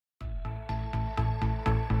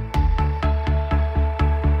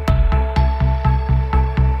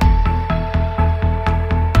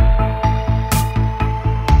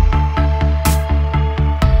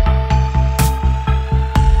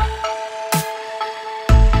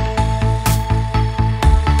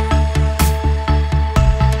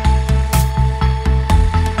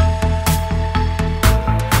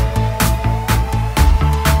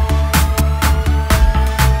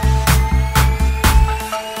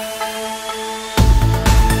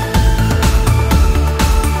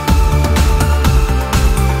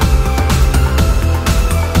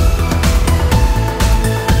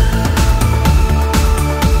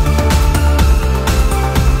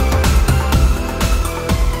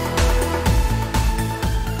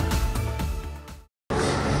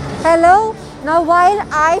Hello. Now while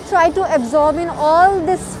I try to absorb in all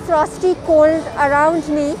this frosty cold around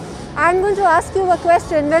me, I'm going to ask you a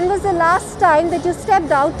question. When was the last time that you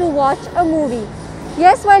stepped out to watch a movie?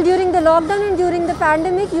 Yes, while during the lockdown and during the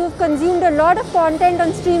pandemic, you've consumed a lot of content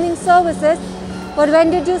on streaming services. But when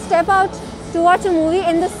did you step out to watch a movie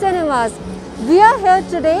in the cinemas? We are here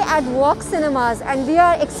today at Walk Cinemas and we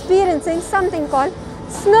are experiencing something called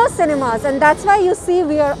snow cinemas, and that's why you see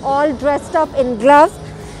we are all dressed up in gloves.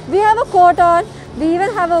 We have a coat on, we even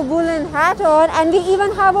have a woolen hat on, and we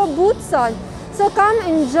even have our boots on. So come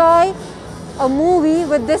enjoy a movie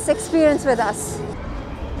with this experience with us.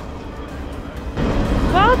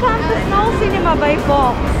 Welcome to Snow Cinema by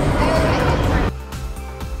Vox.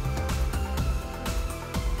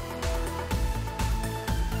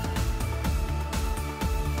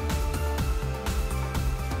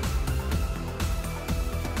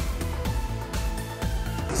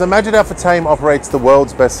 So Majid Al Futtaim operates the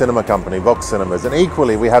world's best cinema company, Vox Cinemas, and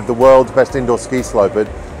equally we have the world's best indoor ski slope at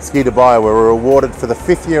Ski Dubai, where we were awarded for the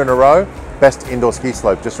 5th year in a row best indoor ski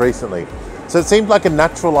slope just recently. So it seemed like a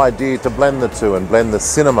natural idea to blend the two and blend the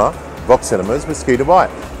cinema, Vox Cinemas, with Ski Dubai.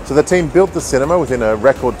 So the team built the cinema within a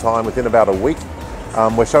record time, within about a week.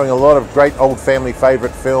 We're showing a lot of great old family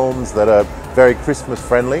favourite films that are very Christmas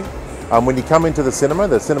friendly. When you come into the cinema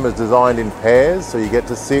is designed in pairs, so you get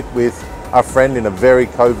to sit with a friend in a very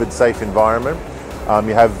COVID safe environment.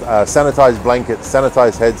 You have sanitised blankets,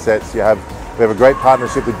 sanitised headsets. We have a great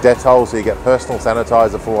partnership with Dettol, so you get personal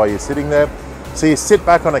sanitizer for while you're sitting there. So you sit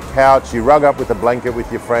back on a couch, you rug up with a blanket with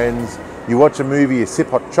your friends, you watch a movie, you sip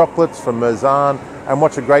hot chocolates from Merzan and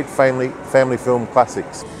watch a great family film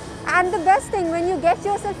classics. And the best thing, when you get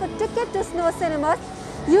yourself a ticket to Snow Cinemas,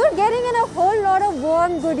 you're getting in a whole lot of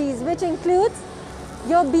warm goodies, which includes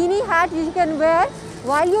your beanie hat you can wear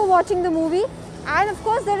while you're watching the movie, and of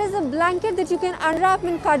course there is a blanket that you can unwrap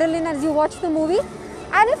and cuddle in as you watch the movie.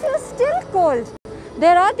 And if you're still cold,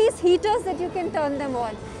 there are these heaters that you can turn them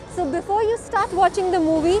on. So before you start watching the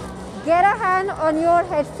movie, get a hand on your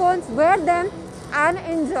headphones, wear them and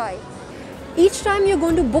enjoy. Each time you're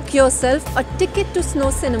going to book yourself a ticket to Snow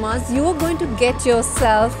Cinemas, you are going to get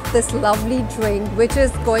yourself this lovely drink, which is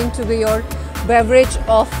going to be your beverage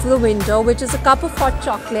of the window, which is a cup of hot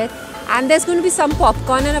chocolate, and there's going to be some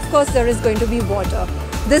popcorn, and of course there is going to be water.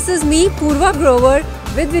 This is me, Purva Grover,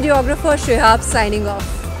 with videographer Shihab, signing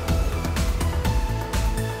off.